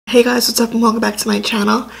Hey guys, what's up and welcome back to my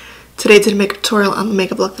channel. Today I did a makeup tutorial on the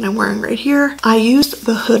makeup look that I'm wearing right here. I used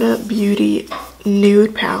the Huda Beauty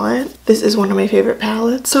Nude palette. This is one of my favorite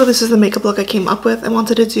palettes. So this is the makeup look I came up with. I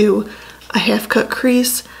wanted to do a half cut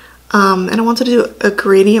crease and I wanted to do a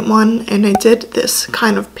gradient one, and I did this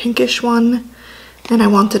kind of pinkish one, and I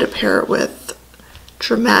wanted to pair it with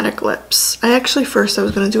dramatic lips. I was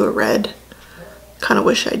going to do a red. Kind of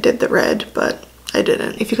wish I did the red, but I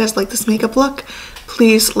didn't. If you guys like this makeup look,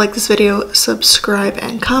 please like this video, subscribe,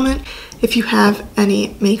 and comment. If you have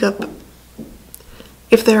any makeup,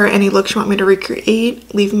 if there are any looks you want me to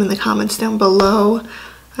recreate, leave them in the comments down below.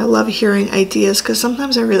 I love hearing ideas because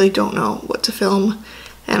sometimes I really don't know what to film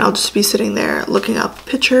and I'll just be sitting there looking up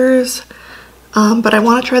pictures. But I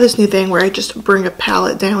want to try this new thing where I just bring a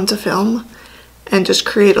palette down to film and just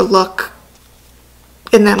create a look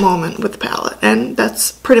in that moment with the palette. And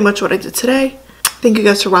that's pretty much what I did today. Thank you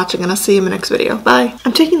guys for watching, and I'll see you in my next video. Bye.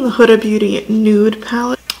 I'm taking the Huda Beauty Nude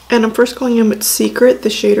palette, and I'm first going in with Secret, the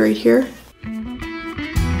shade right here.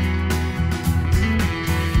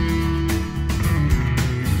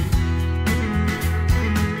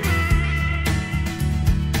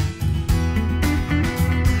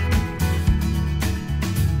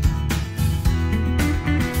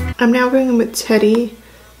 I'm now going in with Teddy,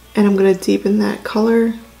 and I'm going to deepen that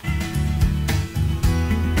color.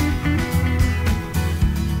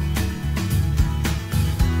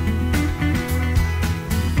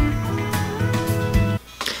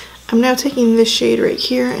 I'm now taking this shade right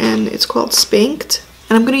here, and it's called Spanked,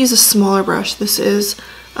 and I'm going to use a smaller brush. This is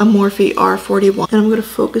a Morphe R41, and I'm going to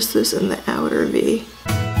focus this in the outer V.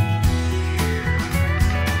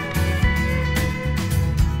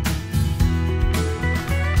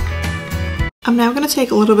 I'm now going to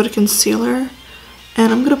take a little bit of concealer,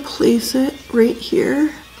 and I'm going to place it right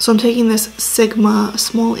here. So I'm taking this Sigma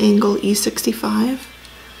Small Angle E65.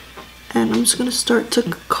 And I'm just going to start to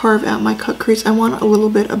carve out my cut crease. I want it a little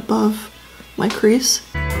bit above my crease.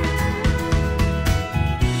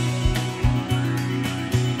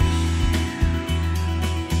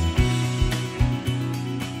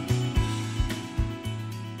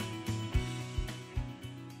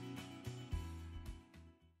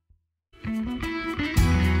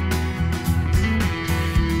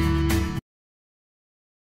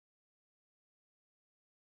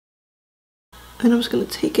 And I'm just going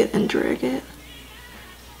to take it and drag it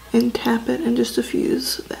and tap it and just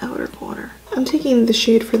diffuse the outer corner. I'm taking the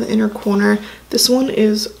shade for the inner corner. This one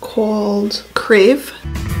is called Crave.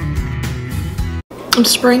 I'm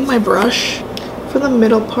spraying my brush. For the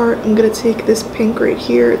middle part, I'm going to take this pink right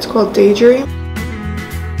here. It's called Daydream.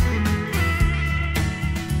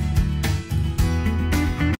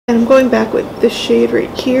 And I'm going back with this shade right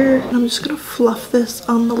here. And I'm just going to fluff this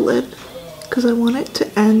on the lid because I want it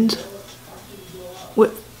to end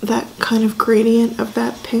with that kind of gradient of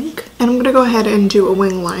that pink. And I'm gonna go ahead and do a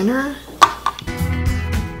wing liner.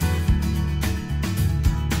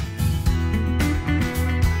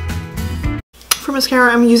 For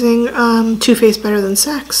mascara, I'm using Too Faced Better Than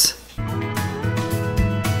Sex.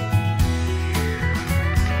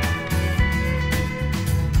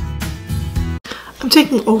 I'm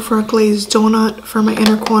taking OFRA Glazed Donut for my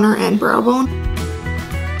inner corner and brow bone.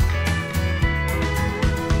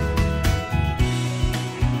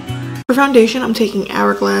 For foundation, I'm taking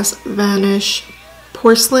Hourglass Vanish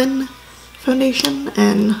Porcelain foundation,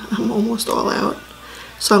 and I'm almost all out.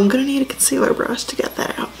 So I'm going to need a concealer brush to get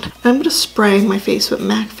that out. And I'm going to spray my face with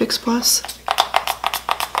MAC Fix Plus.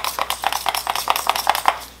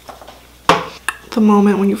 The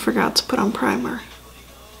moment when you forgot to put on primer.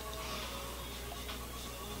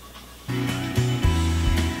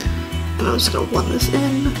 And I'm just going to blend this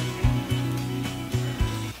in.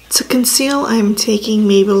 To conceal, I'm taking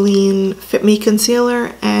Maybelline Fit Me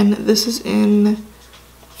Concealer, and this is in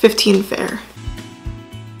 15 Fair.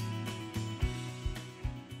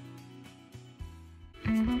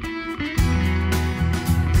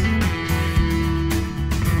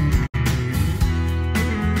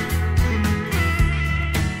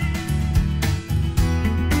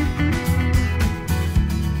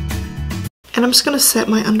 And I'm just going to set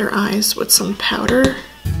my under eyes with some powder.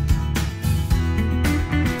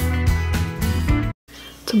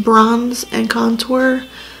 To bronze and contour,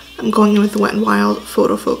 I'm going in with the Wet n Wild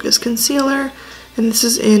Photo Focus Concealer, and this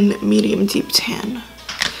is in medium deep tan.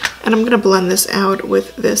 And I'm going to blend this out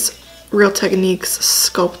with this Real Techniques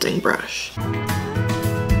sculpting brush.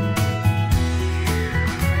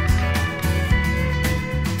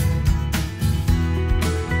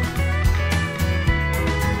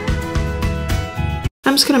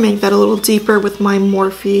 I'm just going to make that a little deeper with my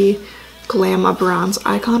Morphe GLAMABRONZE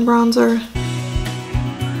Icon Bronzer.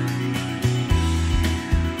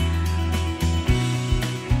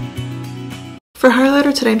 For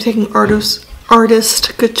highlighter today, I'm taking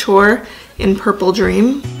Artist Couture in Purple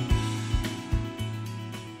Dream.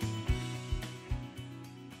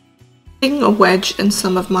 Taking a wedge in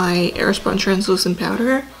some of my AIRSPUN translucent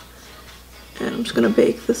powder, and I'm just gonna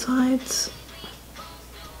bake the sides.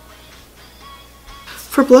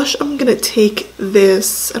 For blush, I'm gonna take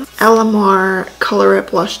this ALAMAR Color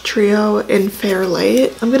Blush Trio in Fair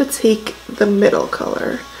Light. I'm gonna take the middle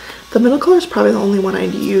color. The middle color is probably the only one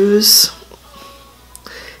I'd use.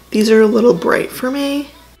 These are a little bright for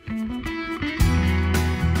me.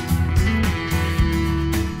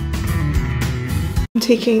 I'm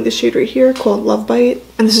taking the shade right here called Love Bite,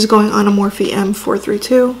 and this is going on a Morphe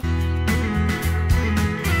M432.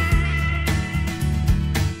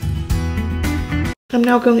 I'm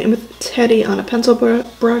now going in with Teddy on a pencil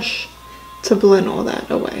brush to blend all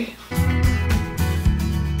that away.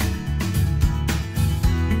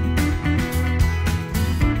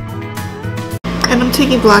 And I'm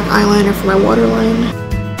taking black eyeliner for my waterline.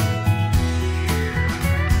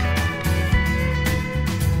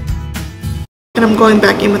 And I'm going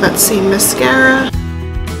back in with that same mascara.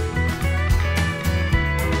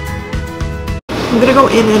 I'm gonna go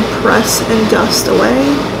in and press and dust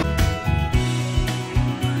away.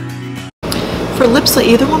 For lips, I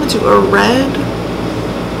either want to do a red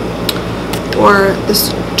or this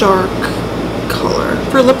dark color.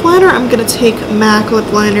 For lip liner, I'm gonna take MAC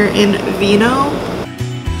lip liner in VINO.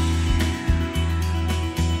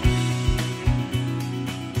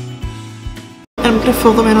 And I'm gonna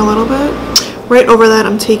fill them in a little bit. Right over that,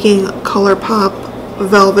 I'm taking ColourPop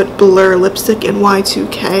Velvet Blur lipstick in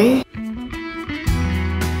Y2K.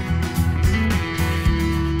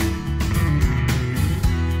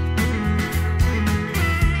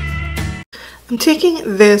 I'm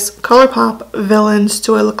taking this ColourPop Villains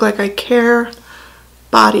Do I Look Like I Care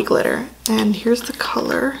body glitter, and here's the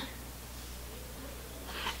color.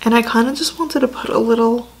 And I kind of just wanted to put a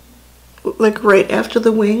little, like right after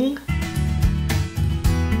the wing.